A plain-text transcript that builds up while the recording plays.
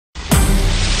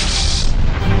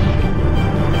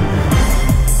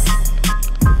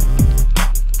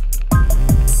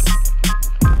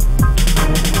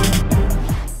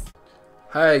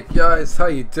Hey guys, how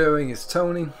you doing? It's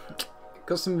Tony.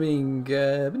 Got something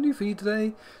new for you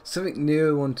today. Something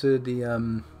new onto the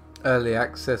early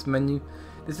access menu.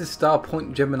 This is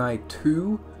Starpoint Gemini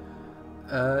 2.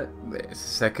 It's the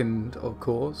second, of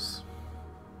course,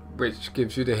 which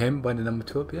gives you the hint by the number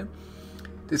 2 up here.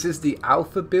 This is the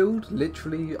alpha build.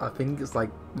 Literally, I think it's like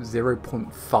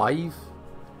 0.5,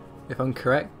 if I'm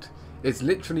correct. It's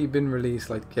literally been released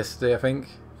like yesterday, I think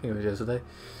it was yesterday.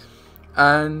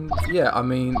 And yeah, I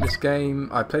mean, this game,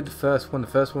 I played the first one. The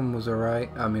first one was alright.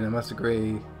 I mean, I must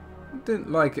agree, didn't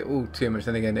like it all too much.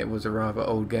 Then again, it was a rather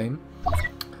old game.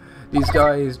 These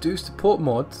guys do support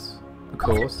mods, of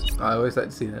course. I always like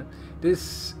to see that.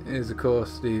 This is, of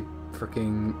course, the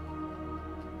freaking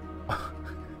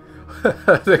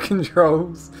the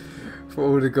controls for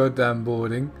all the goddamn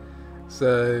boarding.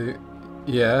 So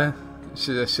yeah,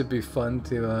 it should be fun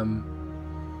to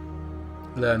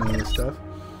learn all this stuff.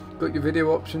 Got your video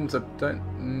options. I don't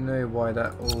know why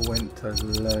that all went to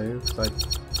low, because I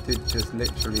did just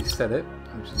literally set it,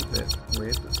 which is a bit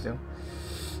weird, but still.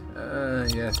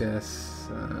 Yes.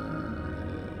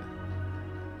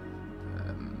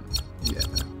 Yeah.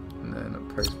 No,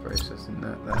 not post-processing.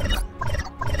 That.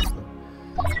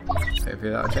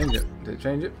 Hopefully that'll change it. Did it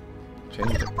change it?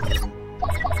 Changed it.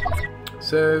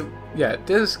 So yeah,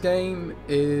 this game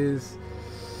is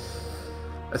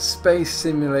a space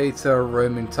simulator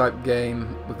roaming type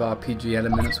game with RPG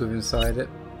elements within inside it.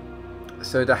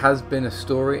 So there has been a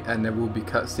story and there will be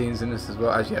cutscenes in this as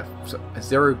well, as yeah, so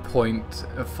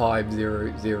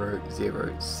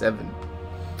 0.50007.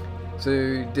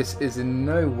 So this is in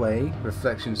no way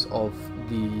reflections of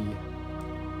the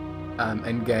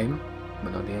end game.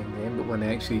 Well, not the end game, but when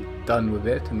they actually done with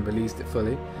it and released it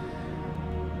fully.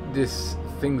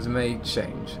 Things may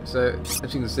change. So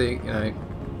as you can see, you know,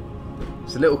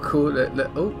 it's a little cool.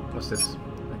 Oh, what's this?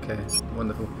 Okay,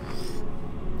 wonderful.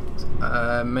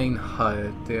 Main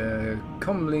HUD. The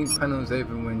common link panel is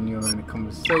open when you're in a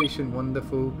conversation.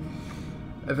 Wonderful.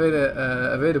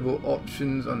 Available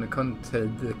options on the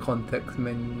context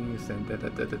menu.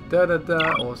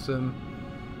 Awesome.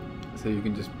 So you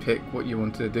can just pick what you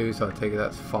want to do. So I take it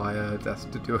that's fire. That's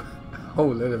to do a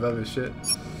whole load of other shit.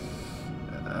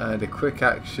 The quick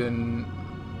action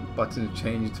buttons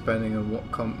change depending on what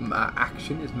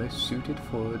action is most suited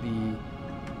for the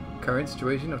current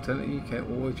situation. Alternatively, you can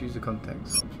always use the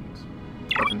context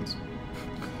buttons.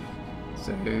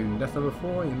 So that's number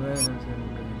 4. You know,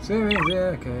 series,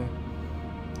 yeah, okay.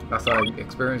 That's our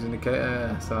experience indicator.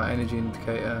 That's our energy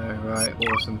indicator. Right,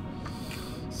 awesome.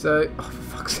 So, oh, for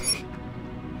fuck's sake.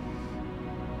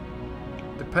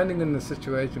 Depending on the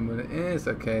situation when it is,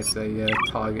 okay. So yeah,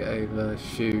 target over,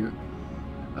 shoot.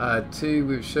 2,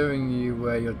 with showing you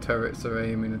where your turrets are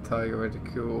aiming. The target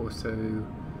reticle also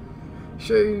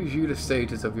shows you the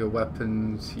status of your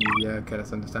weapons. Yeah, okay,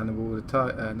 that's understandable.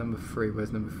 The number 3,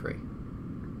 where's number 3?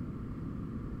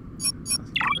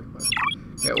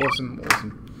 Yeah, awesome.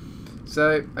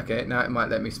 So, okay, now it might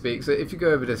let me speak. So if you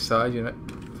go over this side, you know,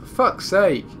 for fuck's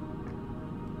sake.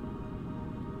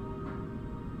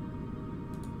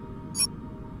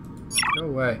 No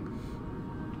way.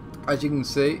 As you can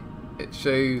see, it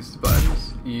shows the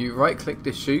buttons. You right click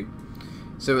to shoot,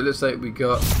 so it looks like we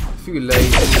got a few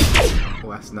lasers.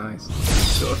 Oh, that's nice.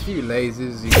 Got a few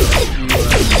lasers. You got a few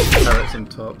turrets on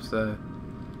top. So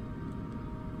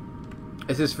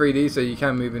this is 3D, so you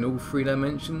can move in all 3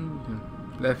 dimensions: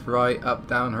 left, right, up,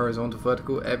 down, horizontal,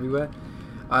 vertical, everywhere.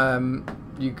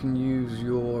 You can use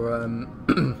your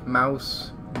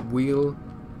mouse wheel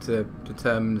to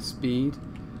determine the speed.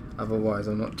 Otherwise,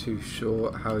 I'm not too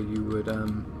sure how you would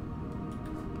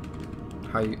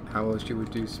how else you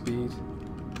would do speed.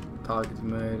 Targeted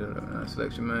mode, I don't know,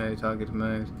 selection mode, targeted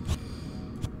mode.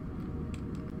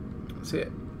 That's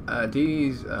it.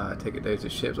 These take it those are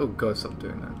ships. Oh god, stop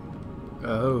doing that.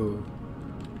 Oh.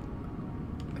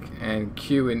 Okay, and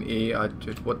Q and E are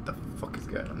just, what the fuck is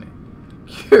going on here?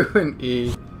 Q and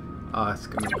E are it's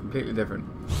gonna be completely different.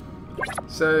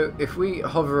 So if we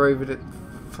hover over the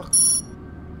fuck.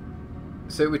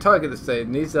 So we target the state,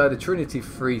 and these are the Trinity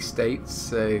 3 states,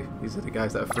 so these are the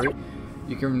guys that are free.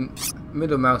 You can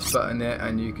middle mouse button there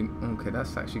and you can, okay,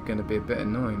 that's actually going to be a bit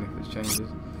annoying if it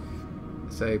changes.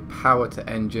 So power to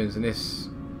engines, and this,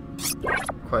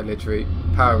 quite literally,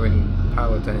 power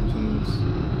to engines.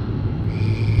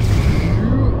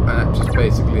 And that just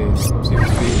basically is super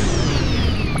speed.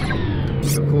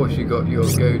 Of course you got your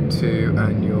go-to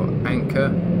and your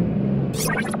anchor.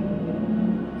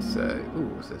 So, ooh,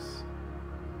 what's this?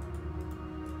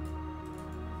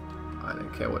 I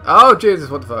don't care what. Oh Jesus!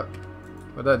 What the fuck?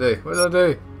 What did I do? What did I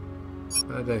do?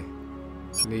 What did I do?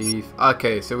 Leave.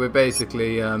 Okay, so we're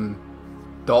basically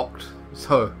docked,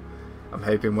 so I'm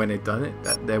hoping when they've done it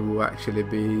that there will actually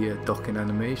be a docking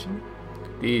animation.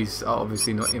 These are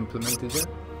obviously not implemented yet.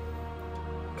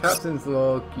 Captain's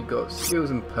log, you got skills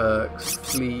and perks,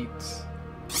 fleet,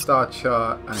 star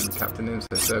chart, and captain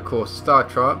info. So of course, star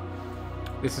chart,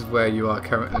 this is where you are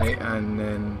currently, and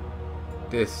then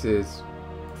this is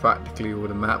practically all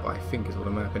the map. I think is all the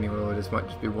map anyway, or this might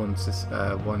just be one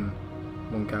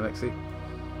galaxy.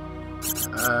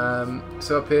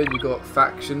 So up here you got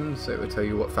factions, so it will tell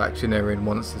you what faction they're in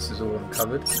once this is all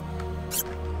uncovered.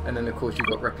 And then of course you've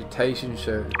got reputation,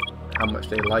 show how much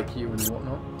they like you and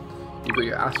whatnot. You've got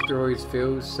your asteroids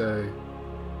fields, so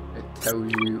it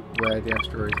tells you where the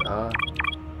asteroids are.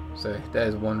 So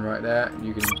there's one right there.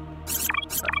 You can,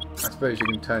 I suppose you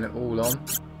can turn it all on.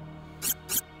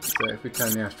 So if we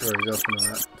turn the asteroids off and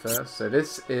all that first. So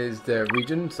this is the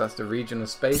region, so that's the region of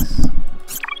space.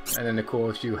 And then of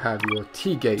course you have your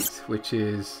T-gate, which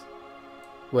is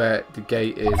where the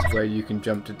gate is where you can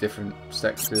jump to different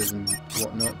sectors and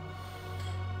whatnot.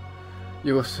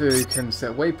 You also can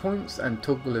set waypoints and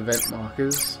toggle event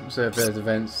markers, so if there's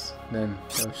events then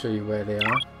they'll show you where they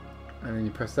are, and then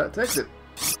you press that to exit.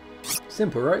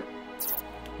 Simple, right?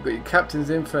 You've got your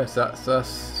captain's info, so that's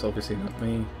us. It's obviously not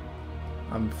me.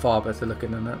 I'm far better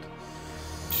looking than that.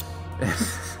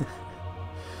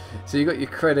 So you got your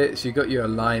credits, you got your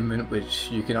alignment, which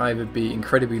you can either be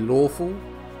incredibly lawful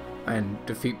and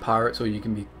defeat pirates, or you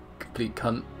can be complete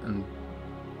cunt and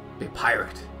be a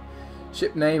pirate.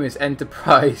 Ship name is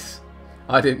Enterprise.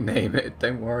 I didn't name it,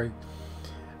 don't worry.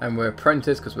 And we're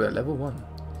apprentice because we're at level 1.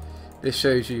 This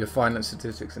shows you your finance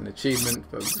statistics and achievements,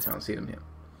 but we can't see them yet.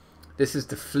 This is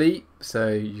the fleet, so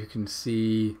you can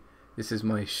see this is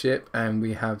my ship, and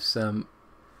we have some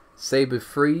Saber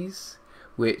Freeze,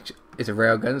 which is a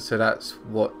railgun, so that's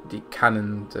what the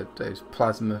cannon, those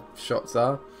plasma shots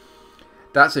are.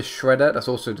 That's a shredder, that's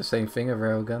also the same thing, a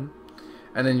railgun.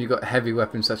 And then you've got heavy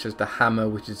weapons such as the hammer,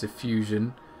 which is a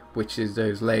fusion, which is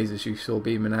those lasers you saw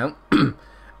beaming out.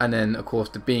 And then of course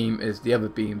the beam is the other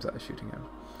beams that are shooting out.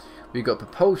 We've got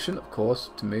propulsion, of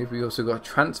course, to move. We also got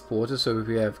transporter, so if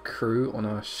we have crew on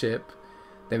our ship,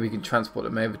 then we can transport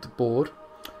them over to board.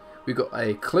 We've got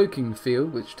a cloaking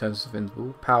field, which turns us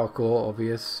invincible. Power core,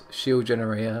 obvious. Shield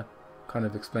generator, kind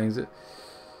of explains it.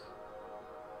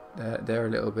 They're a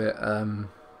little bit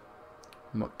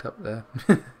mucked up there.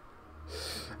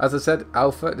 As I said,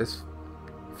 alpha,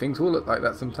 things will look like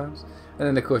that sometimes. And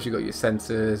then of course you got your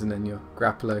sensors, and then your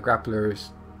grappler. Grappler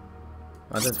is,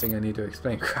 I don't think I need to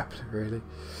explain grappler really.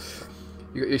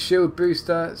 You got your shield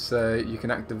booster, so you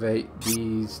can activate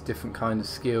these different kind of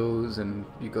skills, and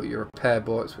you got your repair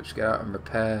bots, which get out and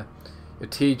repair. Your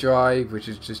T drive, which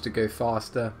is just to go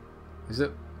faster. Is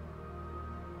it?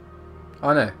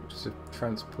 Oh no, just to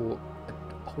transport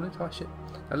a whole entire ship.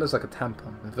 That looks like a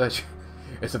tampon.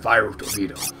 It's a viral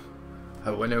torpedo.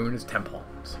 We're known as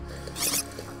tampons.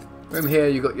 From here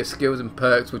you got your skills and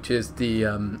perks, which is the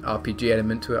RPG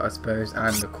element to it, I suppose,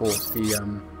 and of course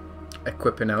the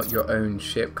equipping out your own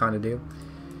ship kind of deal.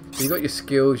 So you got your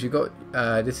skills. You got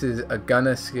this is a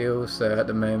gunner skill. So at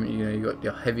the moment, you know, you got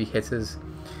your heavy hitters,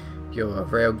 your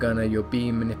rail gunner, your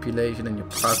beam manipulation, and your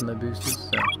plasma boosters.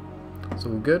 So it's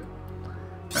all good.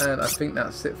 And I think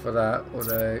that's it for that.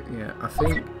 Although, yeah, I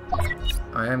think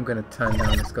I am going to turn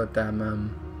down this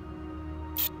goddamn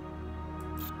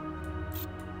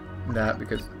that,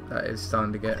 because that is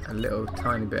starting to get a little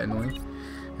tiny bit annoying.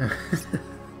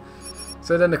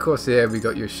 So then of course here we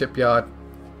got your shipyard.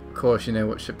 Of course you know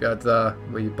what shipyards are,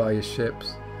 where you buy your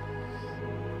ships.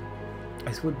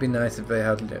 This would be nice if they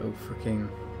had little freaking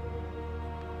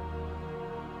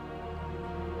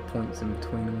points in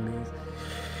between all these,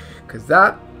 because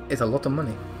that is a lot of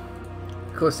money.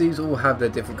 Of course these all have their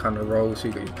different kind of roles. So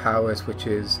you got your powers, which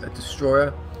is a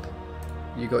destroyer.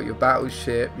 You got your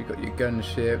battleship, you got your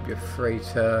gunship, your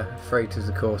freighter. Freighters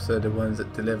of course are the ones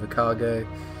that deliver cargo.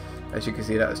 As you can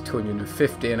see, that is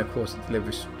 250, and of course it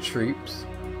delivers troops.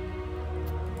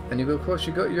 And you got, of course,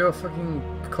 you got your fucking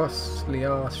costly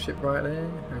ass ship right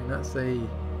there. I mean, that's a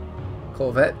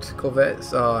corvette.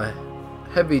 Corvettes are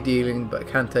heavy dealing, but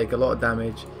can take a lot of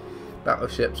damage.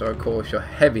 Battleships are, of course, your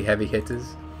heavy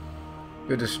hitters.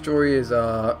 Your destroyers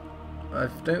are, I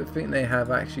don't think they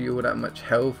have actually all that much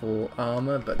health or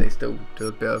armor, but they still do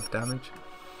a bit of damage.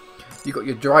 You got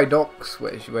your dry docks,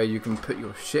 where you can put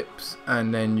your ships,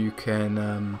 and then you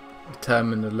can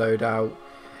determine the loadout.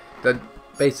 Then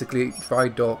basically, dry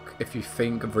dock, if you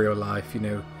think of real life, you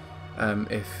know,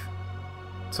 if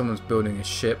someone's building a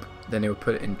ship, then they will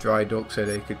put it in dry dock so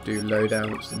they could do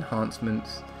loadouts,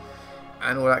 enhancements,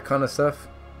 and all that kind of stuff.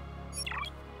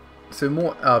 So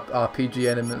more RPG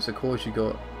elements, of course. You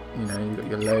got you know, you've got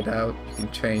your loadout. You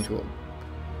can change what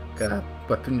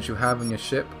weapons you have on your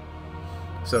ship.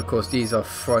 So of course these are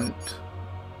front.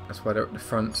 That's why they're at the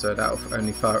front, so that'll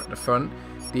only fire at the front.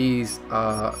 These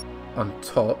are on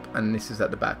top, and this is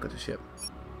at the back of the ship.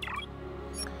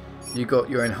 You got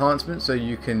your enhancements, so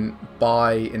you can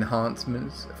buy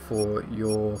enhancements for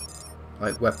your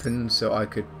like weapons. So I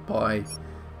could buy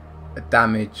a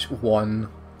damage 1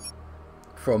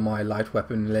 from my light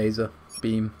weapon laser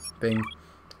beam thing,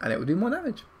 and it will do more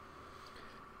damage.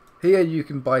 Here you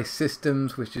can buy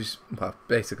systems, which is, well,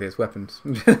 basically it's weapons.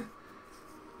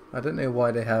 I don't know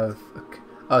why they have.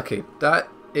 Okay, that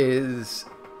is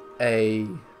a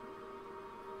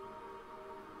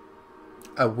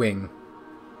wing.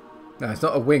 No, it's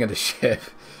not a wing of the ship.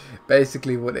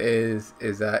 Basically what it is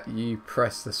that you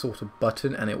press the sort of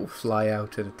button and it will fly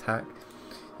out and attack.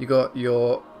 You got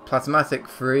your Plasmatic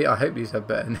 3. I hope these have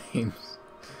better names.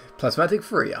 Plasmatic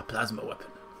 3, a plasma weapon.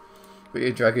 Got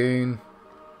your Dragoon,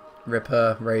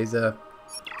 Ripper, Razor,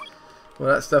 all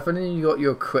that stuff. And then you got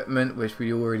your equipment, which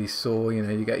we already saw. You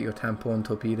know, you get your tampon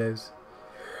torpedoes.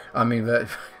 I mean,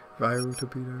 viral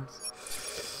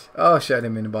torpedoes. Oh shit, I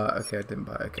didn't mean to buy it. Okay, I didn't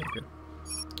buy it. Okay, good.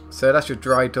 So that's your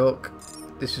dry dock.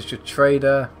 This is your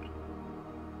trader.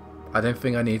 I don't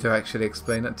think I need to actually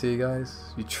explain that to you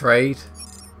guys. You trade.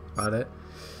 About it.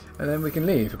 And then we can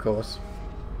leave, of course.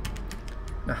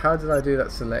 Now, how did I do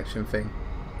that selection thing?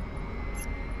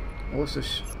 Also,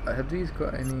 have these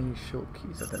got any short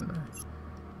keys? I don't know.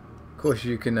 Of course,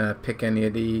 you can pick any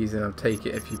of these, and I'll take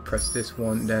it. If you press this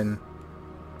one, then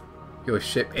your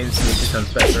ship instantly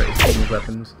becomes better at shooting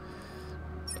weapons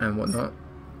and whatnot.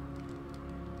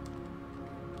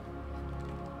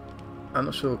 I'm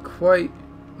not sure quite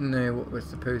know what we're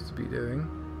supposed to be doing.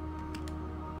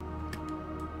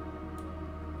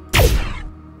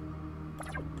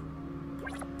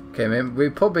 Okay, man, we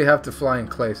probably have to fly in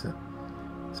closer.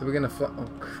 So we're gonna fly. Oh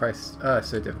Christ! Ah, it's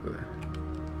so difficult.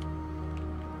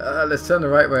 Let's turn the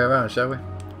right way around, shall we?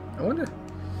 I wonder.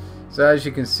 So as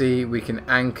you can see, we can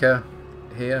anchor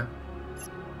here.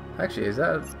 Actually, is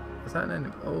that an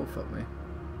enemy? Oh fuck me!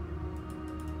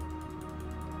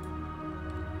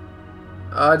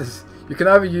 You can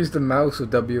either use the mouse or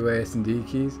WASD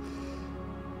keys.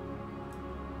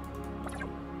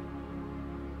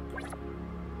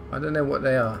 I don't know what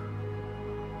they are.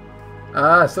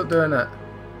 Ah, stop doing that.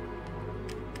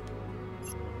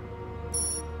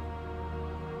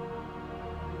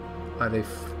 Are they?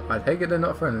 I take it they're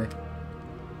not friendly.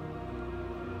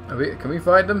 Can we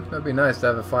fight them? That'd be nice to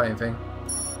have a fighting thing.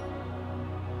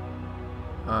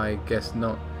 I guess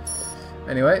not.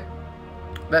 Anyway,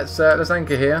 let's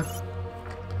anchor here.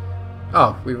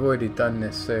 Oh, we've already done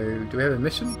this. So, do we have a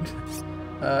mission?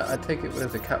 I take it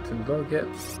with the captain log yet.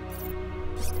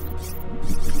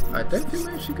 I don't think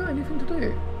we actually got anything to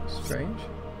do. Strange.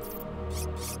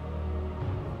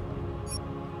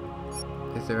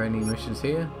 Is there any missions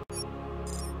here?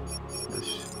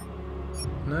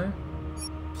 No?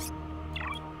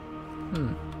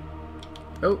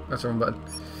 Oh, that's the wrong button.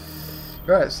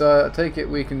 Right, so I take it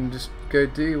we can just go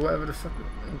do whatever the fuck.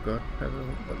 Oh god,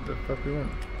 what the fuck we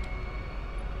want.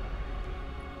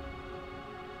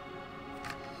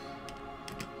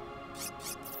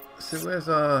 So where's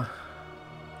our...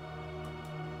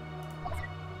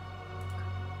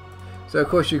 So of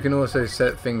course you can also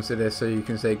set things to this, so you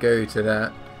can say go to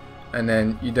that, and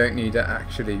then you don't need to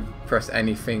actually press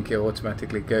anything, it'll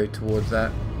automatically go towards that,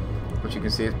 which you can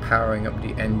see is powering up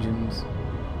the engines.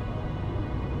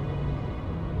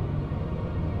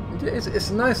 It's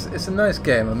a nice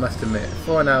game, I must admit.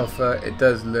 For an alpha, it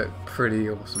does look pretty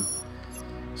awesome.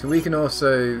 So we can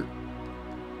also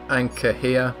anchor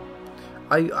here.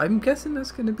 I'm guessing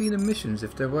that's going to be the missions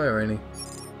if there were any.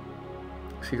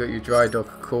 So you got your dry dock,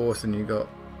 of course, and you got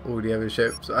all the other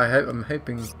ships. I'm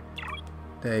hoping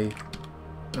they.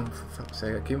 Oh, for fuck's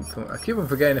sake! I keep on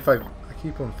forgetting if I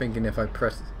keep on thinking if I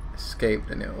press escape,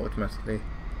 then it'll automatically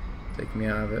take me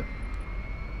out of it.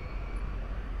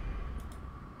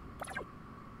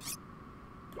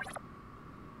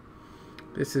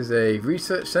 This is a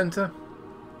research center.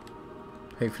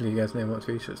 Hopefully, you guys know what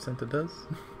a research center does.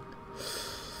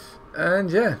 And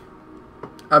yeah.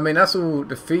 I mean, that's all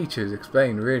the features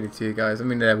explained really to you guys. I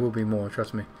mean, there will be more,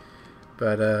 trust me.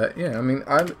 But yeah, I mean,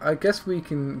 I guess we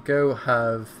can go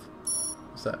have...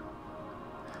 What's that?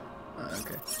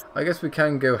 Okay. I guess we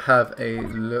can go have a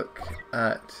look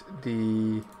at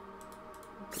the...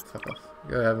 Fuck off.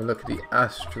 Go have a look at the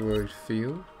asteroid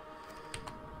field.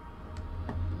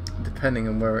 Depending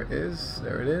on where it is.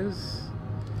 There it is.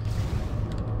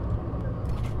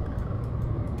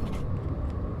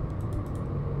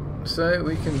 So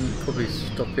we can probably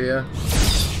stop here.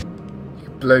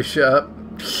 blow shit up.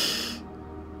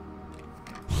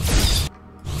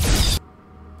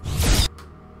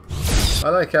 I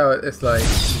like how it's like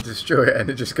you destroy it and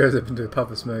it just goes up into a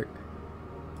puff of smoke.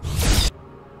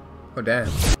 Oh damn.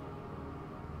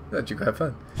 That's actually quite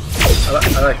fun.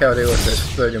 I like how they also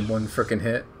explode in one frickin'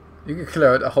 hit. You can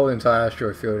clear out a whole entire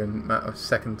asteroid field in a matter of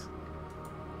seconds.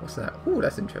 What's that? Ooh,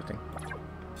 that's interesting.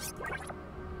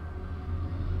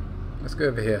 Let's go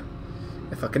over here.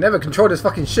 If I can never control this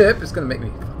fucking ship, it's gonna make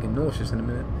me fucking nauseous in a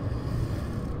minute.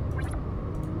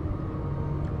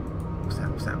 What's that?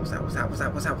 What's that? What's that? What's that? What's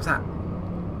that? What's that? What's that?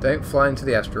 Don't fly into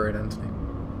the asteroid, Anthony.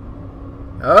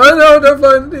 Oh no, don't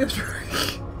fly into the asteroid.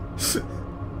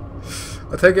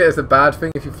 I take it as a bad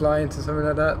thing if you fly into something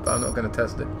like that, but I'm not going to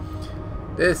test it.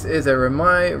 This is a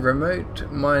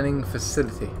remote mining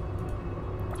facility.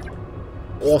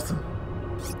 Awesome.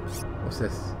 What's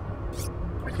this?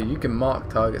 Okay, you can mark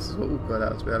targets as well. Oh god,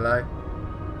 that was a bit of lag.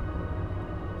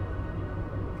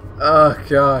 Oh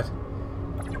god.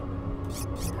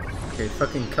 Okay,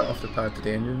 fucking cut off the power to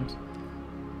the engines.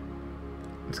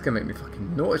 It's gonna make me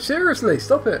fucking nauseous. Seriously,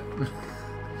 stop it!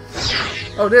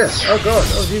 Oh dear! Oh god!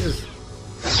 Oh Jesus!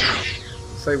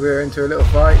 So we're into a little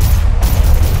fight.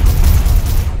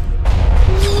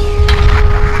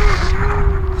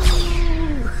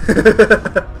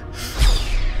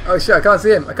 Oh shit! I can't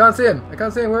see him! I can't see him! I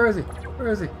can't see him! Where is he?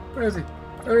 Where is he? Where is he?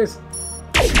 There he is!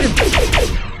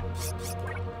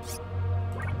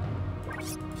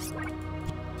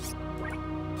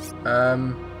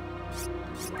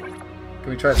 Can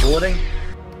we try boarding?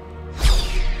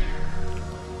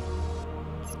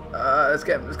 Let's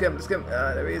get him, let's get him, let's get him.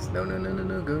 There he is. No, no, no, no,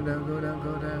 no. Go down, go down,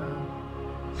 go down.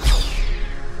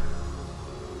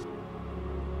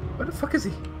 Where the fuck is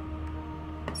he?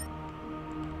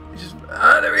 He's just...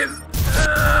 there he is.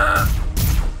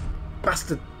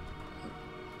 Bastard.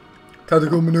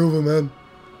 Tactical maneuver, man.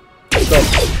 Stop.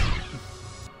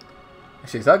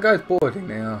 Actually, is that guy's boarding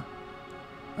now?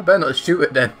 I better not shoot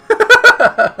it then.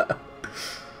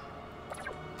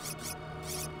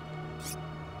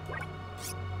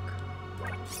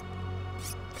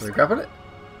 Can we grapple it?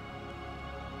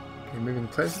 Are you moving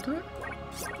closer to it?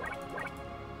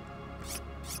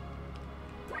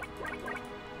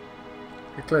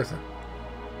 Get closer.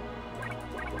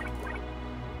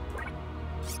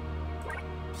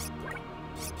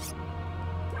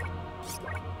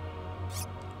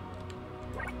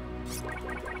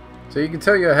 So you can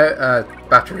tell your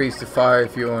batteries to fire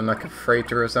if you're on like a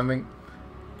freighter or something,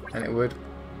 and it would.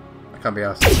 I can't be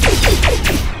asked.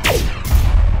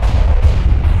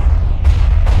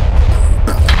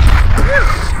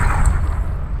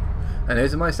 And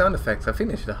those are my sound effects. I think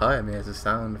they should hire me as a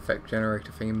sound effect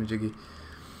generator thingamajiggy.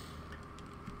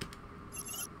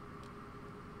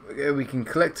 Okay, we can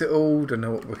collect it all. Don't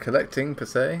know what we're collecting per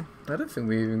se. I don't think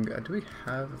we even... Do we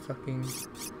have a fucking...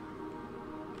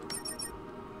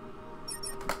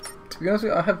 To be honest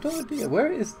with you, I have no idea. Where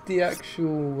is the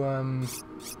actual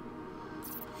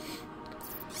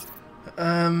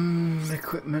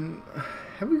equipment?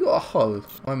 Have we got a hull?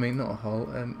 I mean, not a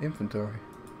hull, inventory.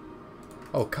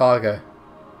 Oh, cargo.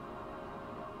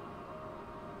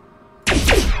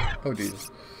 Oh, Jesus.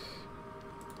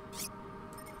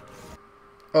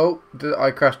 Oh,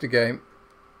 I crashed the game.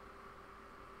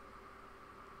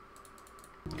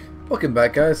 Welcome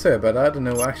back, guys. Sorry about that. I don't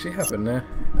know what actually happened there.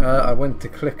 I went to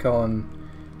click on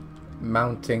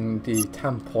mounting the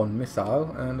tampon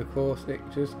missile, and of course it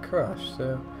just crashed.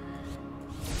 So,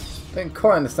 don't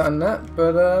quite understand that,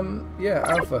 but yeah,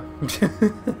 alpha.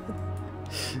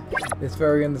 It's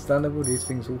very understandable. These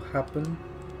things will happen.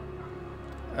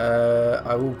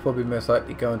 I will probably most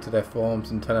likely go into their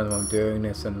forums and tell them I'm doing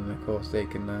this, and then of course they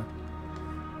can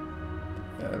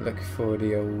look for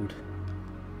the old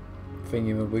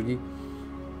thingy-ma-wiggy.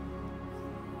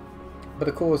 But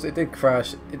of course it did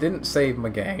crash. It didn't save my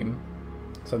game,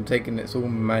 so I'm taking it's all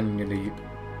manually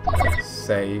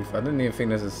save. I don't even think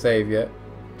there's a save yet.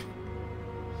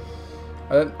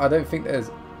 I don't think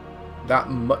there's that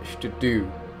much to do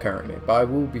currently, but I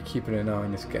will be keeping an eye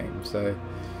on this game, so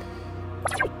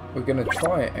we're gonna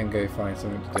try it and go find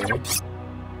something to do,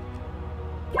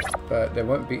 but there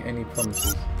won't be any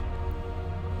promises.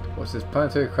 What's this?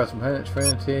 Planetary cross component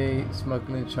trinity,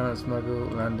 smuggling, chance smuggle,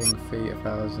 landing fee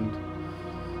 1,000.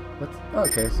 What?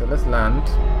 Okay, so let's land.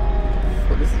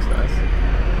 Oh, this is nice.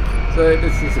 So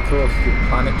this is of course the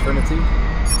planet Trinity.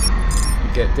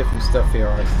 You get different stuff here,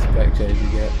 I suspect. You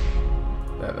get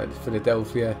like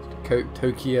Philadelphia,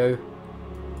 Tokyo,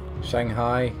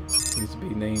 Shanghai. Needs to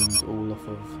be named all off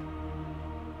of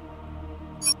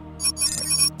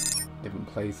like, different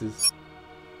places.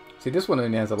 See, this one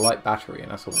only has a light battery,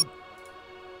 and that's all.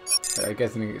 I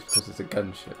guess it's because it's a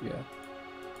gunship, yeah.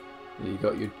 You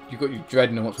got your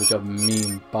dreadnoughts, which are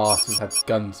mean bastards, have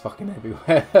guns fucking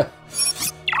everywhere.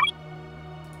 So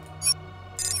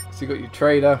you got your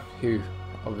trader, who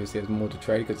obviously has more to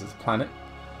trade because it's a planet.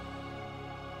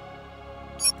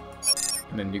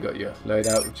 And then you got your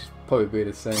loadout, which is probably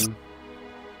the same.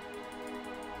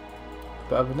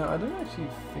 But other than that, I don't actually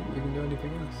think we can do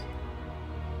anything else.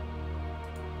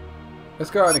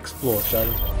 Let's go out and explore, shall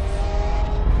we? Right,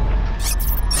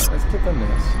 let's click on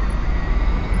this.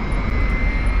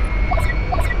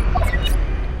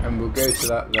 And we'll go to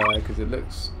that there because it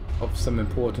looks of some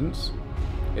importance.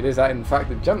 It is in fact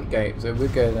the jump gate, so we'll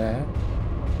go there.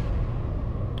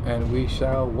 And we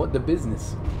shall... what the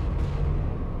business?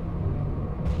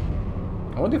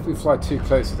 I wonder if we fly too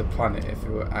close to the planet, if it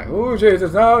were... oh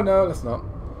Jesus, no, let's not.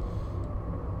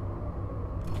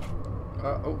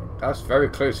 Oh, that's very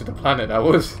close to the planet, that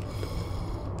was.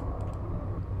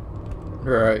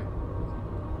 Right.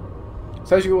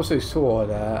 So as you also saw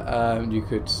there, you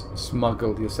could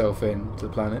smuggle yourself into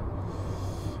the planet.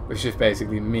 Which just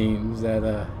basically means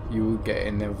that you will get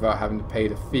in there without having to pay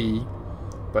the fee.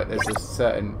 But there's a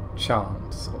certain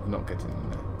chance of not getting in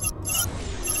there.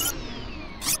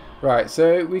 Right,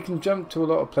 so we can jump to a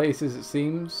lot of places it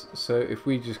seems. So if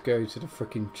we just go to the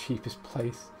freaking cheapest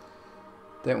place.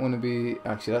 Don't want to be...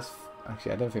 Actually, I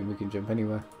don't think we can jump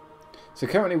anywhere. So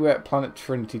currently we're at Planet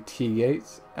Trinity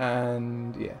T-Gates.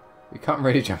 And yeah, we can't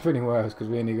really jump anywhere else because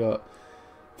we only got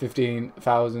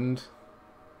 15,000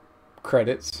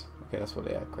 credits. Okay, that's what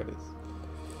they are, credits.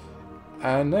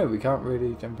 And no, we can't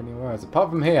really jump anywhere else. Apart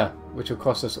from here, which will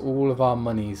cost us all of our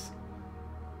monies.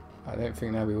 I don't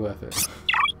think that'll be worth it.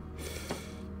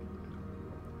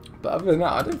 But other than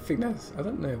that, I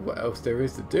don't know what else there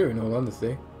is to do, in all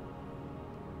honesty.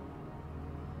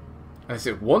 Unless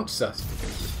it wants us.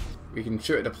 We can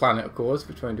shoot at the planet, of course,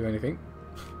 which won't do anything.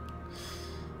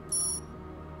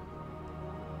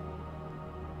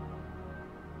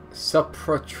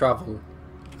 Supra travel.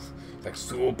 Like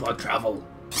super travel.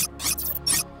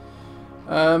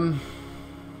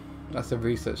 That's the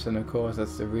research center, of course.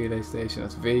 That's the relay station.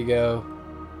 That's Vigo.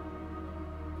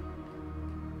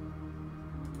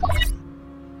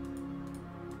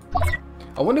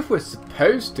 I wonder if we're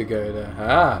supposed to go there.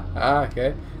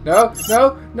 Okay. No,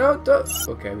 don't.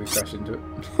 Okay, we crashed into it.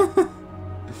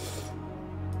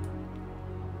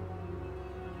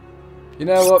 You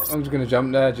know what? I'm just going to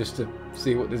jump there just to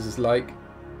see what this is like.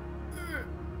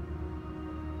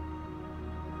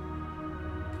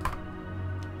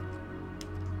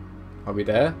 Are we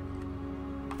there?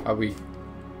 Are we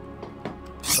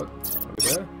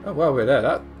there? Oh, well, we're there.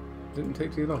 That didn't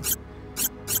take too long.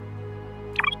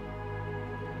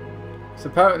 So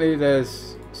apparently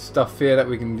there's stuff here that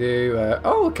we can do.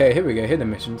 Oh, okay, here we go. Hidden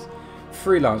missions.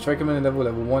 Freelance. Recommended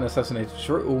level 1. Assassinate.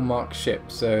 Destroy all marked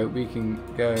ships. So we can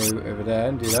go over there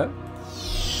and do that.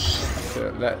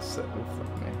 So let's... oh,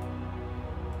 fuck me.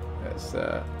 Let's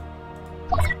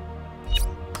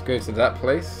go to that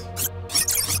place.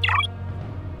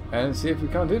 And see if we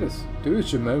can't do this. Do this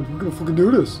shit, man. We're gonna fucking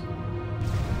do this.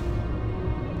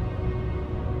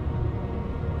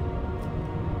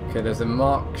 Okay, there's a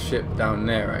marked ship down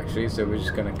there actually, so we're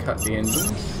just gonna cut the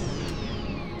engines.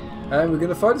 And we're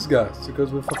gonna fight this guy,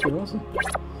 because we're fucking awesome.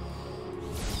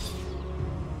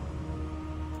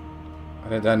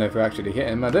 I don't know if we're actually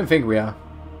hitting him. I don't think we are.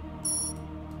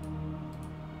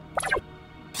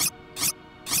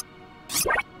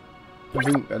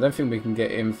 I don't think we can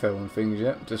get info on things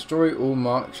yet. Destroy all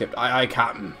marked ships. Aye, aye,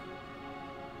 Captain.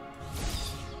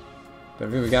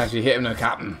 Don't think we can actually hit him, no,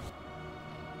 Captain.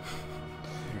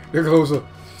 Get closer.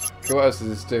 Okay, what else does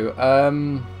this do? I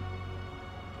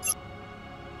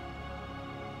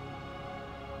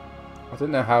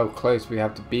don't know how close we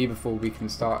have to be before we can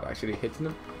start actually hitting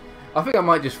them. I think I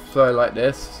might just fly like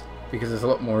this because it's a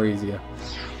lot more easier.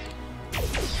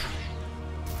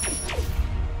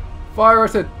 Fire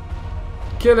at it!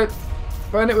 Kill it!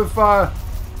 Burn it with fire!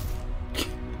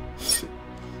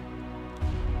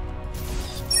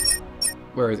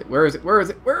 Where is it? Where is it? Where is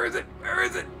it? Where is it? Where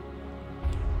is it?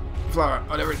 Flower,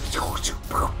 whatever.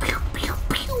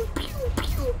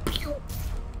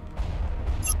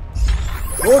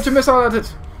 Launch a missile at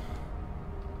it!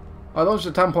 I launched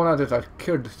a tampon at it. I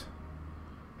killed it.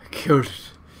 I killed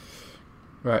it.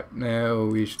 Right, now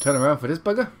we should turn around for this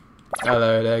bugger.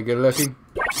 Hello there, good looking.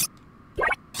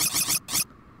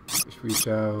 We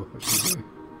shall... what should we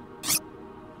do?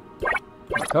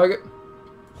 Target.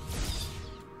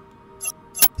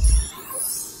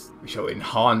 We shall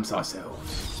enhance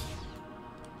ourselves.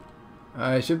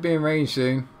 It should be in range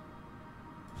soon.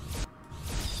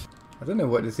 I don't know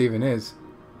what this even is.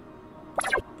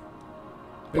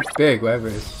 It's big, whatever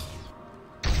it is.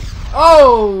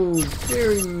 Oh,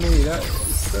 dearie me, that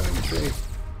is something big.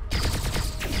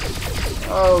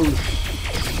 Oh,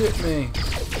 shit me.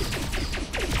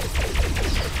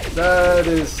 That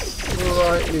is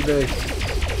slightly big.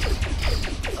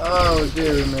 Oh,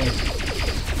 dearie me.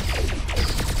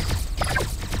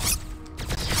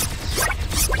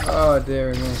 Oh,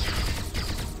 dearie me.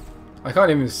 I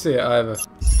can't even see it either.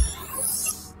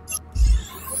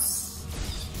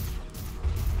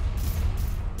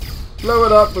 Blow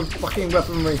it up with fucking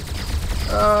weaponry.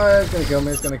 Oh, it's gonna kill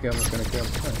me, it's gonna kill me, it's gonna kill me.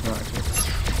 No, it's not actually.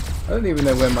 I don't even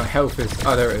know where my health is.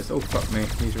 Oh, there it is. Oh, fuck me.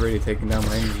 He's really taking down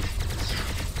my enemies.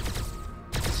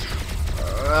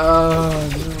 No.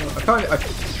 I can't.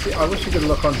 I wish you could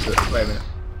look onto it. Wait a minute.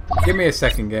 Give me a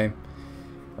second, game.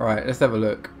 Alright, let's have a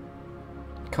look.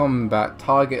 Combat.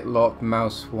 Target lock.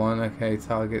 Mouse 1. Okay,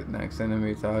 target. Next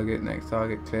enemy. Target. Next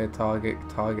target. Clear target.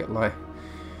 Target light.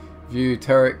 View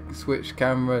turret, switch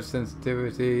camera,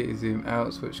 sensitivity, zoom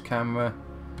out, switch camera.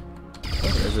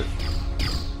 Where is it?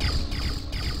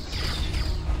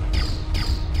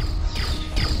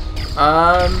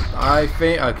 I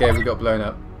think, okay, we got blown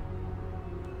up.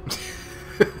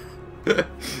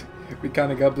 We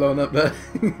kind of got blown up there.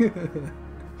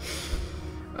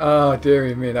 Oh,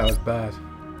 dearie me, that was bad.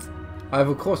 I've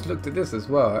of course looked at this as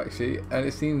well, actually, and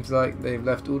it seems like they've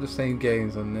left all the same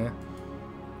games on there.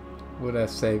 All their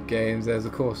save games. There's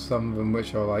of course some of them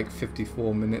which are like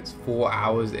 54 minutes, 4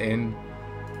 hours in.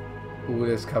 All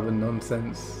this covered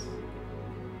nonsense.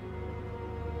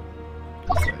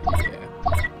 So yeah.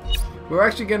 We're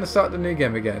actually going to start the new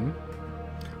game again.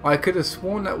 I could have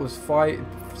sworn that was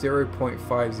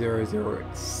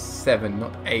 0.5007,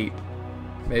 not 8.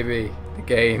 Maybe the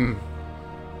game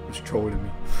was trolling me.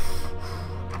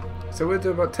 So we'll do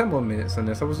about 10 more minutes on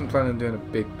this. I wasn't planning on doing a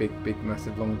big,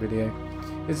 massive long video.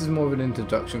 This is more of an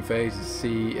introduction phase to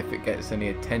see if it gets any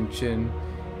attention,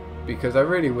 because I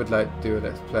really would like to do a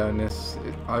let's play on this.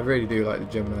 I really do like the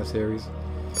Gemini series.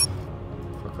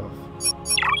 Fuck off.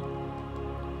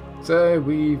 So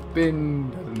we've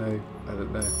been, I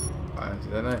don't know. I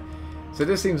honestly don't know. So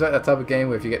this seems like that type of game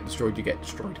where if you get destroyed, you get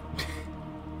destroyed.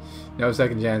 No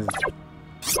second chances.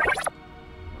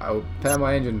 I will repair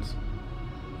my engines.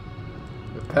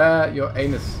 Repair your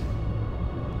anus.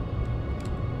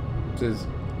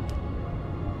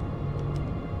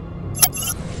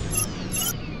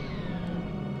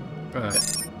 Right.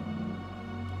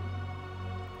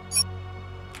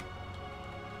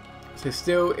 So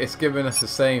still, it's giving us the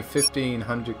same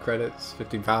 1,500 credits,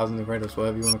 15,000 credits,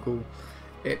 whatever you want to call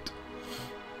it.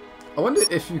 I wonder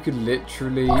if you could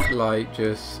literally, like,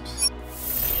 just,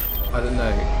 I don't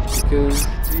know, because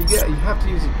you have to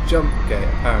use a jump gate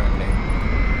apparently.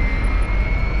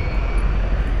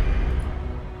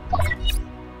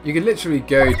 You can literally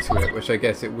go to it, which I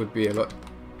guess it would be a lot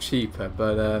cheaper,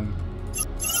 but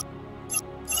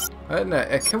I don't know.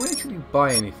 Can we actually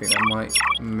buy anything that might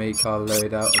make our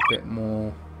loadout a bit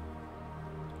more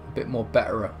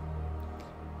better? Okay,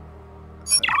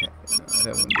 no, I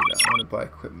don't want to do that. I want to buy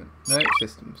equipment. No,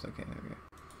 systems. Okay, there we go.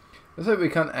 Let's hope we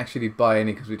can't actually buy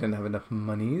any because we don't have enough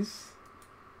monies.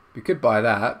 We could buy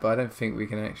that, but I don't think we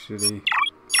can actually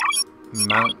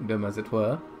mount them, as it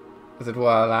were. As it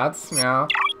were, lads. Meow.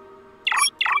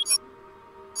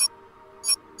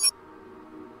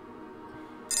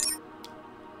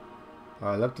 Oh,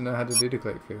 I'd love to know how to do the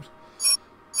cloak field.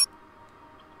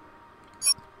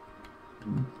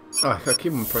 Oh, I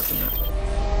keep on pressing that.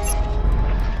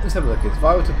 Let's have a look. It's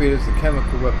viral torpedoes, a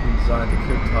chemical weapon designed to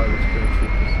kill targets, kill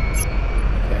troopers.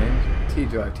 Okay,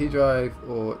 T-drive. T-drive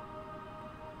or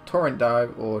torrent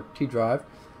dive or T-drive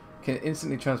can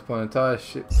instantly transport an entire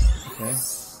ship. Okay.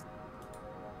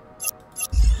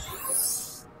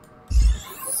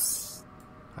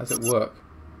 How does it work?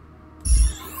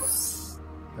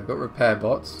 I've got repair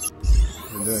bots.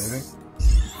 Doesn't do anything.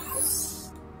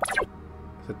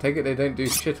 So take it they don't do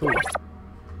shit all.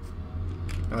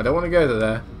 No, I don't want to go to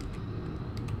there.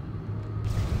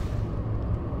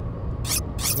 I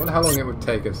wonder how long it would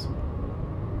take us.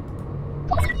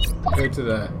 Go to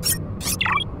there.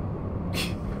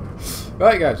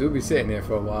 Right guys, we'll be sitting here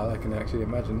for a while, I can actually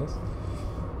imagine this.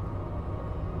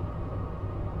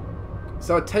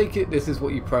 So I take it this is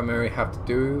what you primarily have to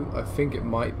do. I think it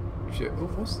might... Oh,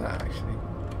 what's that actually?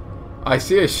 I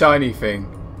see a shiny thing.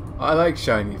 I like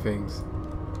shiny things.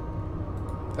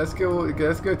 Let's go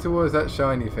towards that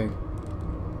shiny thing.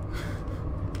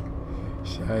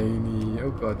 Shiny.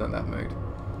 Oh god, not that mode.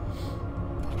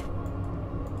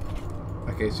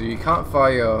 Okay, so you can't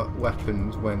fire your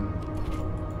weapons when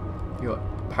you're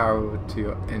powered to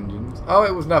your engines. Oh,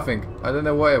 it was nothing. I don't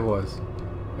know what it was.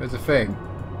 It was a thing.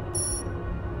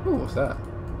 what's that?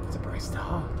 It's a bright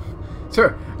star.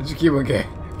 Sorry, I just keep on getting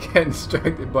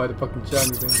distracted by the fucking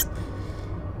shiny things.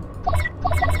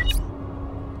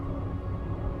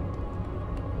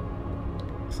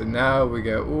 So now we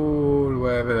go all the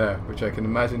way over there, which I can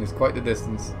imagine is quite the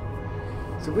distance.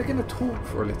 So we're going to talk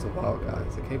for a little while,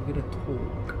 guys. Okay, we're going to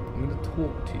talk. I'm going to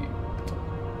talk to you.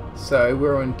 So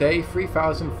we're on day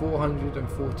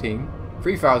 3,414.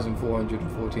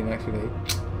 3,414 actually.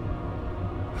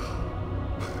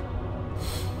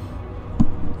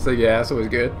 So yeah, that's always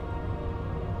good.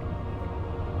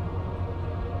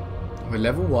 We're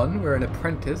level 1, we're an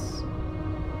apprentice.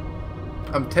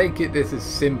 I'm taking this as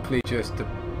simply just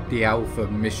the alpha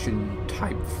mission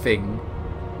type thing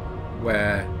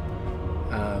where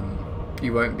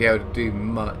you won't be able to do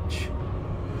much,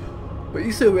 but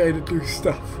you still be able to do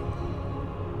stuff.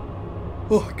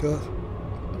 Oh god,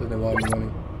 I don't know why I'm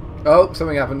running. Oh,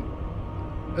 something happened.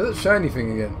 There's a shiny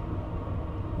thing again.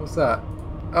 What's that?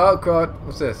 Oh god,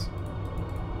 what's this?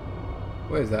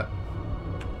 What is that?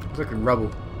 It's like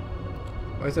rubble.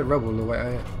 Why is there rubble all the way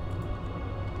out here?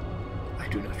 I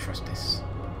do not trust this.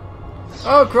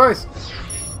 Oh Christ!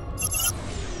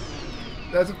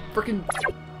 There's a freaking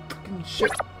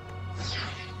ship.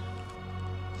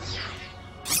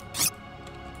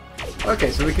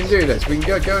 Okay, so we can do this. We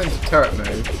can go into turret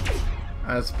mode.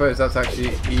 I suppose that's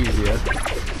actually easier.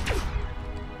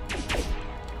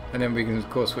 And then we can of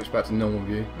course switch back to normal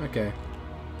view. Okay.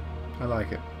 I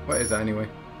like it. What is that anyway?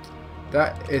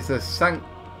 That is a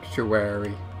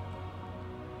sanctuary.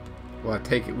 Well, I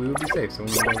take it we will be safe, so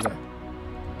we'll go over there.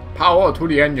 Power to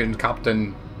the engines,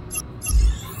 Captain!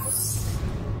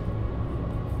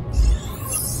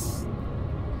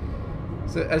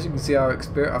 So as you can see, our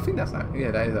experience, I think that's that.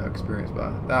 Yeah, that is our experience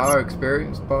bar. Our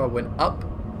experience bar went up.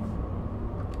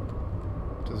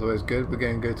 Which is always good. We're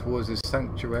going to go towards this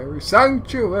sanctuary.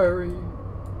 Sanctuary!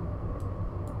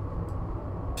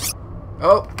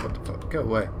 Oh, what the fuck? Go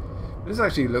away. This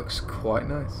actually looks quite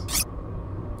nice. It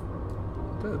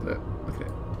does look. Look at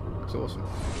it. It's awesome.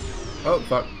 Oh,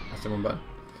 fuck. That's the wrong button.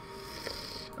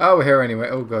 Oh, we're here anyway.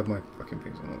 Oh god, my fucking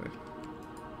thing's on all this.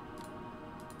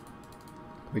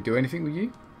 Can we do anything with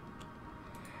you?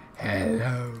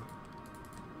 Hello.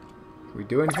 Can we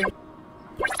do anything?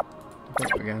 I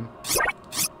think we can.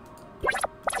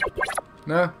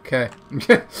 No? Okay.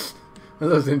 I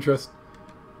lost interest.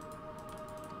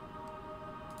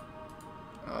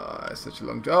 Oh, it's such a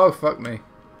long... Oh, fuck me.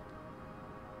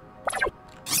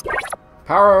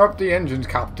 Power up the engines,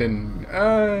 Captain.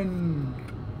 And...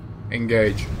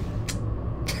 engage.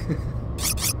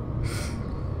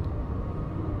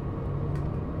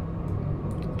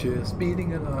 Just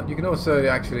beating along. You can also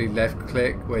actually left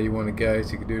click where you want to go,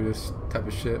 so you can do this type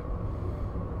of shit.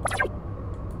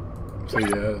 So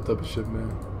yeah, type of shit,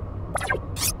 man.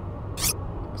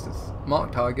 What's this?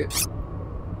 Mark target.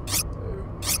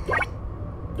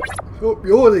 Oh,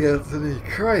 yawning, Anthony.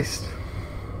 Christ.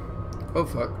 Oh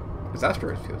fuck. There's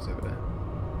asteroid fields over there.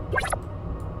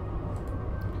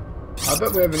 I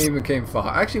bet we haven't even came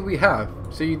far. Actually, we have.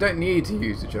 So you don't need to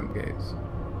use the jump gates.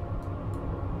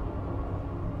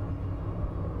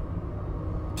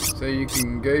 So you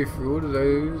can go through all of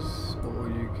those, or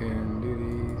you can do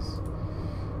these.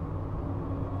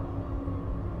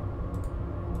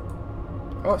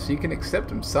 Oh, so you can accept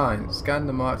them. Signs. Scan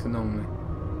the marks anomaly.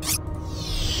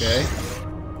 Okay.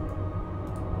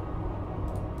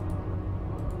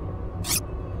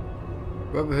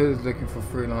 Brotherhood is looking for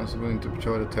freelancers willing to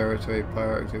patrol the territory,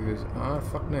 pirate activities. Ah,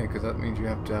 fuck no, because that means you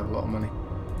have to have a lot of money.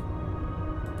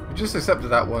 We just accepted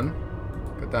that one.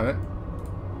 God damn it.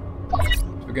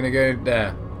 So we're gonna go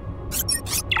there.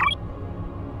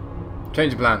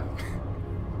 Change the plan.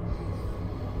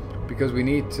 Because we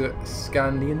need to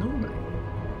scan the anomaly.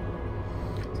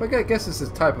 So I guess this is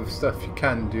the type of stuff you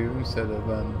can do instead of,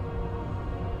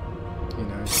 you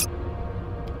know,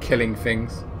 killing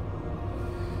things.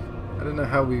 I don't know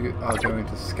how we are going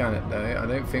to scan it though. I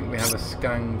don't think we have a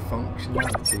scan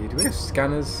functionality. Do we have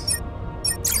scanners?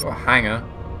 Or a hanger?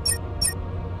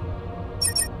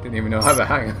 Didn't even know I have a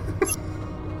hanger.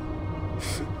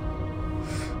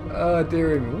 Oh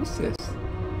dear me, what's this?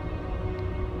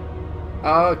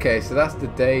 Oh, okay, so that's the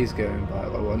days going by.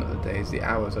 Well, not the days, the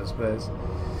hours I suppose.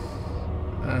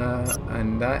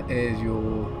 And that is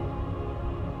your...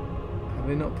 Have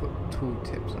they not put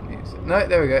tooltips on these? No,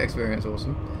 there we go, experience,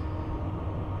 awesome.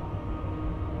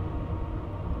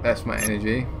 That's my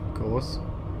energy, of course.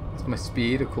 That's my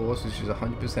speed, of course, which is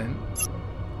 100%.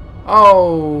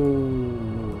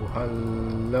 Oh,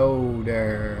 hello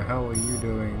there. How are you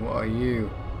doing? What are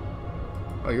you?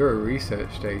 Oh, you're a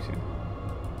research station.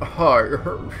 Oh, you're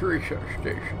a research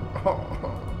station. Oh.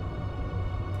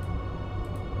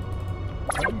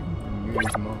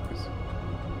 Remove markers.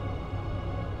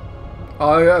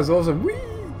 Oh, yeah, that's awesome. Whee!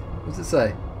 What's it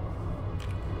say?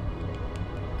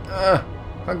 I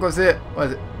can't go see it. What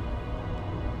is it?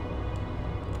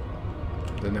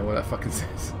 I don't know what that fucking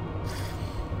says.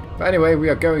 But anyway, we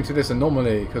are going to this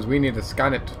anomaly because we need to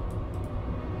scan it.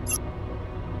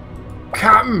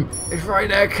 Captain! It's right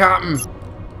there, Captain!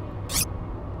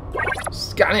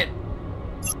 Scan it!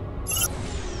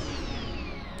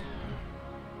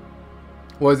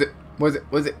 Was it? Was it?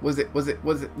 Was it? Was it? Was it?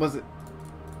 Was it? Was it?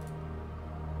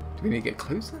 Do we need to get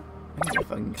closer? I need to get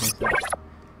fucking closer.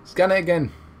 Scan it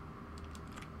again.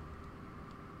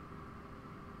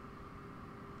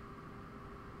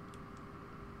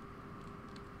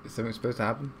 Is something supposed to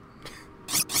happen?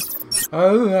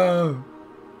 Oh no!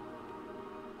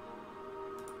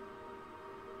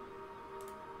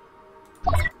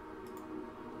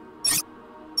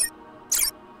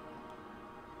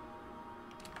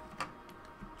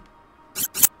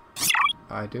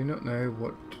 I do not know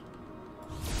what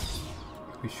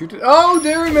we shoot it. Oh,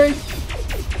 dear me!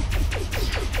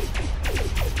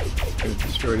 Gonna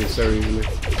destroy this so easily.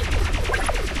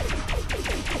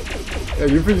 Yeah,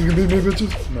 you think you can beat me,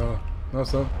 bitches? No, no,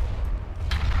 son.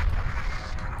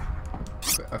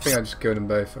 I think I just killed them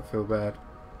both. I feel bad.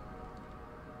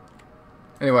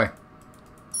 Anyway,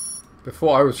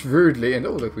 before I was rudely and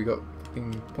oh look, we got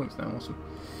fucking points now. Awesome.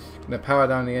 Gonna power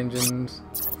down the engines.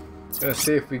 Gonna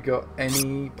see if we got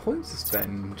any points to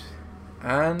spend,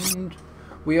 and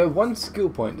we have 1 skill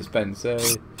point to spend. So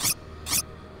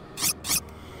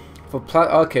for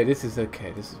okay, this is what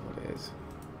it is.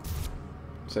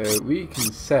 So we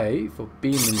can say for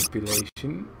beam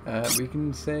manipulation, we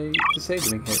can say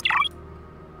disabling hit.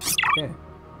 Okay.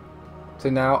 So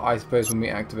now I suppose when we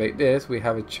activate this, we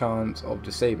have a chance of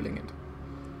disabling it.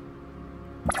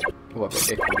 What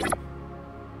about it?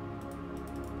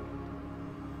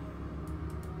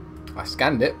 I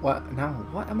scanned it. What now?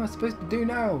 What am I supposed to do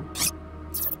now?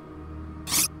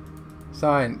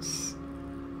 Science.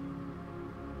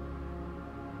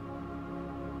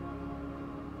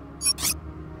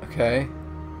 Okay.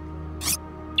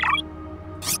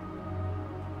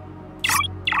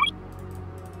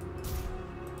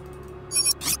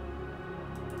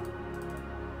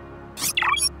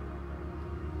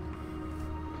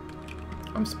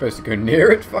 I'm supposed to go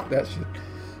near it? Fuck that shit.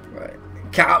 Right.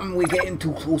 Captain, we're getting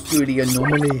too close to the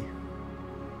anomaly.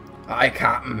 Aye,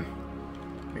 Captain.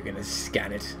 We're gonna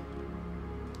scan it.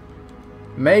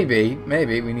 Maybe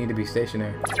we need to be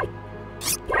stationary.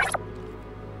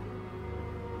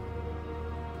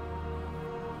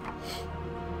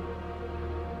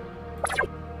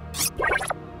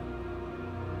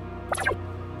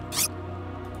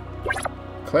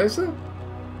 Closer?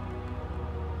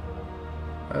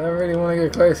 I don't really want to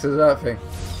get close to that thing.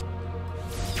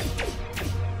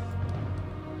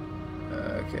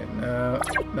 Okay, no.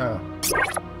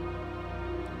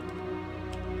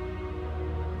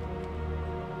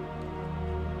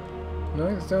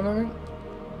 No, still nothing?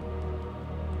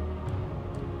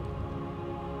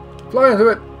 Fly into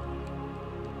it!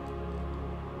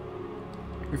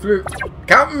 We flew.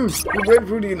 Captain! We went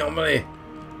through the anomaly!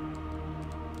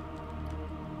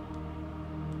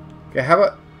 Okay, how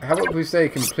about we stay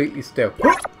completely still?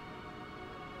 Don't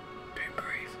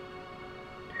breathe.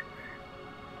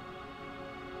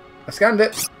 I scanned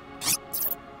it.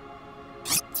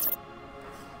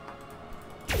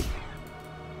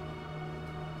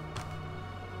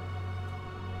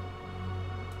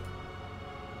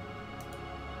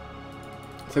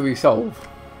 So we solve.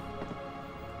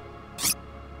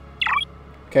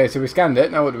 Okay, so we scanned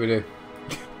it. Now what do we do?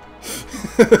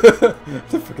 I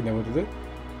don't fucking know what to do.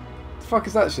 The fuck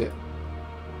is that shit?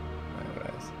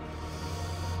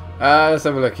 Let's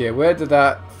have a look here. Where did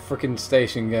that freaking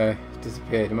station go?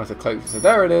 Disappeared. It must have cloaked. So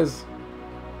there it is.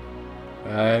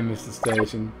 I missed the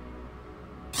station.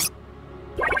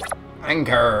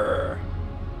 Anchor.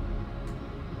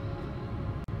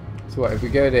 So what, if we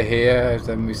go to here,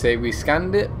 then we say we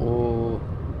scanned it, or...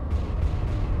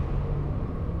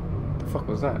 What the fuck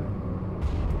was that?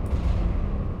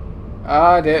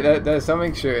 Ah, there's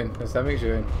something shooting. There's something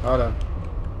shooting. Hold on.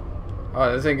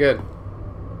 Oh, this ain't good.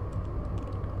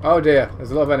 Oh dear,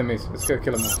 there's a lot of enemies. Let's go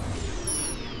kill them all.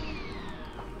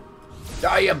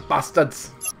 Die, you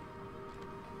bastards!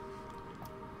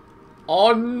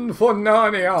 On for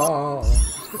Narnia!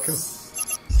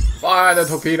 Fire the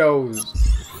torpedoes!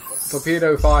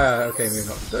 Torpedo fire! Okay, maybe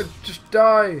not. Just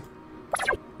die!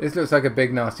 This looks like a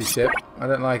big nasty ship. I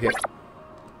don't like it.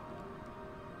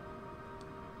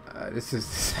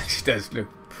 This actually does look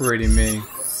pretty mean.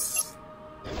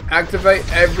 Activate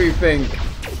everything!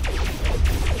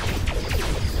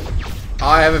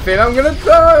 I have a feeling I'm gonna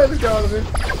die. Let's go out of here.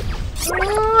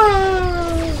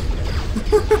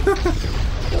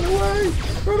 Run away!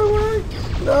 Run away!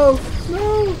 No!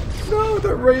 No! No!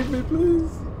 Don't raid me,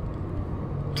 please!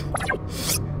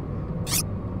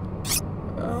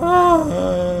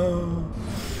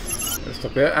 Let's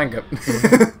stop here and go.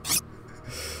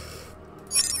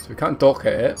 So we can't dock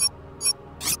at it.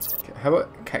 How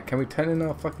about, can we turn in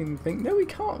our fucking thing? No, we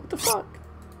can't. What the fuck?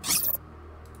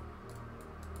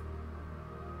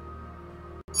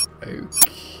 Okay.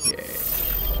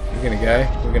 We're gonna go.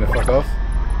 We're gonna fuck off.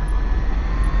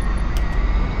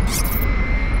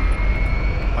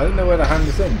 I don't know where to hand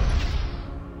this in.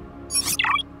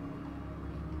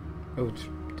 Oh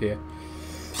dear.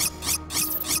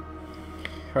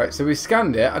 Right, so we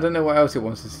scanned it. I don't know what else it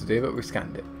wants us to do, but we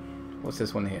scanned it. What's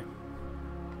this one here?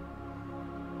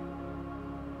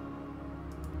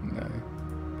 No.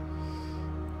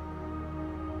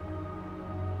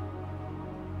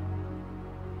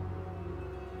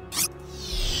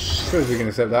 Suppose we can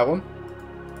accept that one.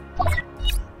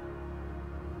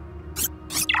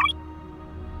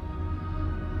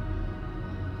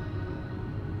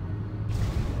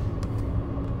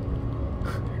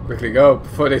 Quickly go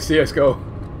before they see us go.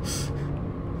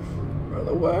 Run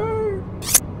away.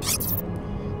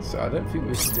 So I don't think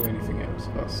we can do anything else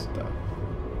about stuff.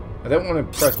 I don't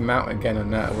want to press mount again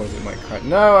on that, otherwise it might crash.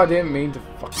 No, I didn't mean to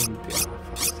fucking do it. Oh,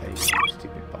 fuck's sake, you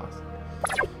stupid bastard.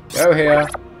 Go here.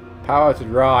 Power to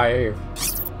drive.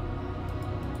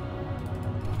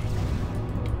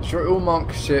 Destroy all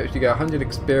marked ships. You get 100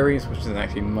 experience, which isn't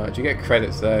actually much. You get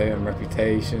credits though and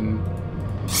reputation.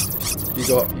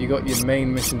 You got your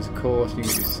main missions, of course. You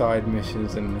get your side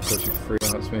missions, and of course your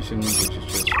freelance missions, which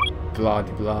is just blood.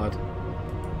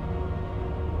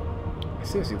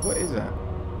 Seriously, what is that?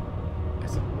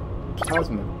 It's a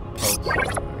plasma pulse.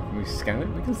 Can we scan it?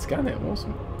 We can scan it.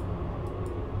 Awesome.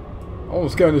 I want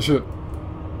to scan this shit.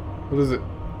 What is it?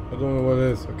 I don't know what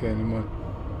it is. Okay, never mind.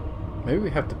 Maybe we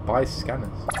have to buy scanners.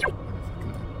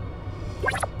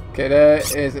 Okay, there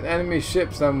is an enemy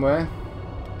ship somewhere,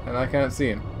 and I can't see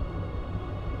him.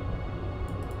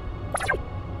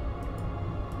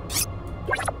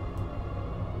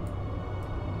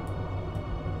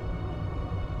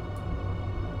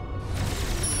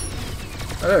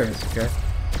 Oh, there he is. Okay.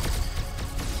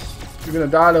 You're gonna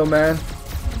die, little man.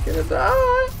 You're gonna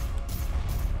die.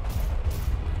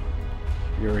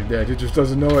 You're already dead. He just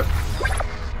doesn't know it.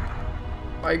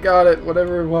 I got it.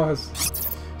 Whatever it was.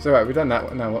 So right, we've done that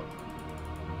one. Now what?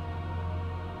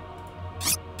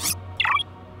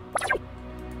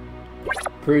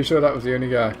 Pretty sure that was the only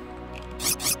guy.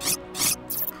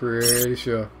 Pretty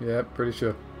sure. Yeah, pretty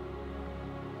sure.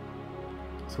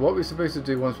 So what are we supposed to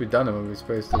do once we've done them? Are we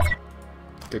supposed to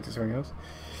do something else?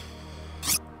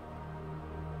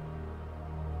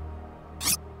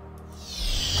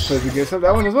 Suppose we can accept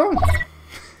that one as well.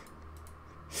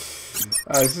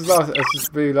 This is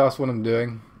the last one I'm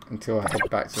doing until I head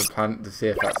back to the planet to see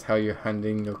if that's how you're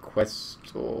handling your quest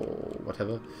or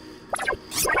whatever.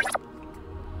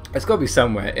 It's got to be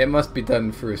somewhere. It must be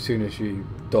done for as soon as you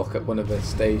dock at one of their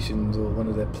stations or one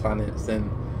of their planets, then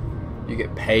you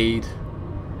get paid.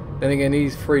 Then again,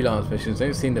 these freelance missions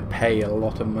don't seem to pay a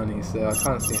lot of money, so I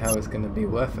can't see how it's going to be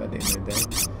worth it at the end of the day.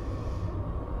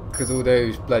 Because all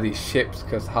those bloody ships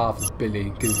cost £500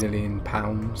 million gazillion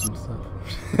pounds and stuff.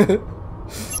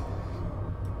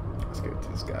 Let's go to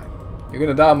this guy. You're going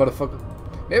to die, motherfucker.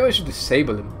 Maybe I should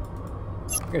disable him.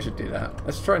 I think I should do that.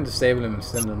 Let's try and disable him and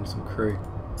send him some crew.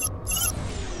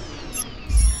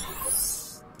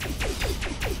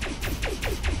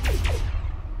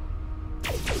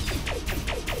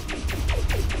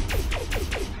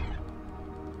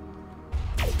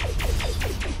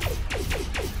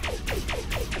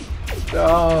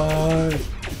 Oh,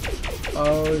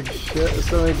 oh shit, there's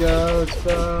something else.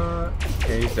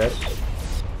 Okay, he's dead.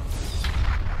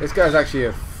 This guy's actually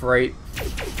a freighter,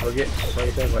 whatever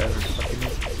it's fucking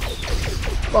is.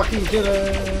 Fucking kill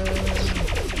him!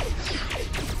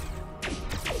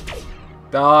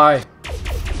 Die!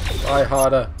 Die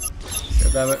harder.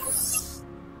 God damn it.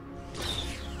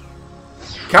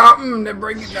 Captain! They're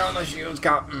bringing down the shields,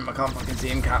 Captain! I can't fucking see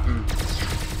him, Captain.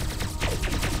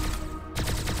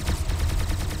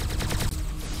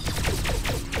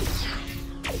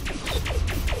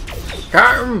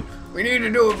 Captain! We need to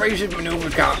do evasive maneuver,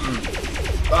 Captain!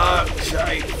 Fuck,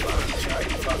 shite, fuck, shite,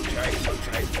 fuck, shite, fuck,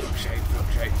 shite, fuck, shite,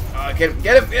 fuck, shite. Get him,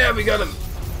 get him! Yeah, we got him!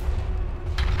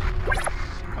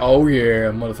 Oh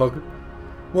yeah, motherfucker.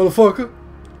 Motherfucker!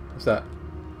 What's that?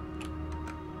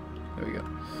 There we go.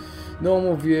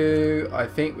 Normal view. I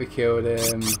think we killed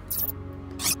him.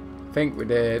 I think we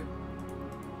did.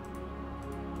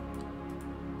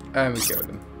 And we killed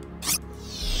him.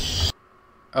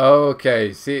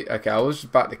 Okay, see, okay, I was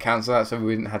about to cancel that so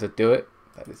we didn't have to do it,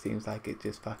 but it seems like it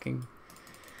just fucking...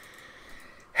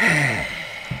 Right,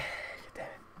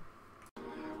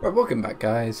 welcome back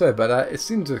guys, sorry about that, it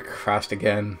seems to have crashed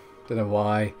again, don't know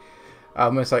why. I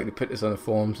almost like to put this on the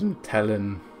forums and tell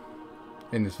in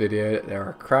this video that there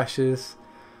are crashes,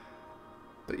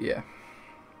 but yeah,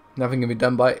 nothing can be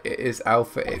done by it. It is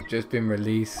alpha, it's just been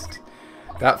released.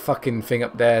 That fucking thing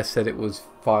up there said it was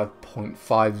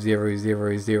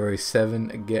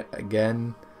 5.50007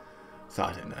 again, so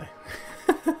I don't know.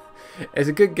 It's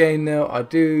a good game now.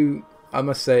 I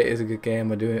must say it is a good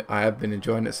game. I have been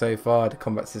enjoying it so far, the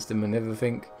combat system and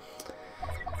everything.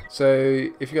 So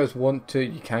if you guys want to,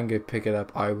 you can go pick it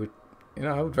up. I would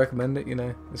recommend it. You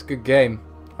know, it's a good game.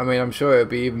 I mean, I'm sure it'll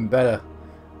be even better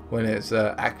when it's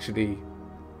actually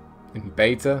in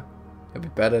beta. It'll be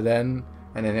better then.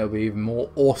 And then it'll be even more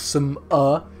awesome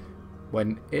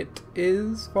when it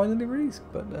is finally released.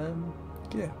 But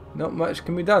yeah, not much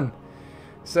can be done.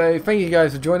 So thank you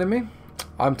guys for joining me.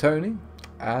 I'm Tony,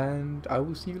 and I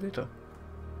will see you later.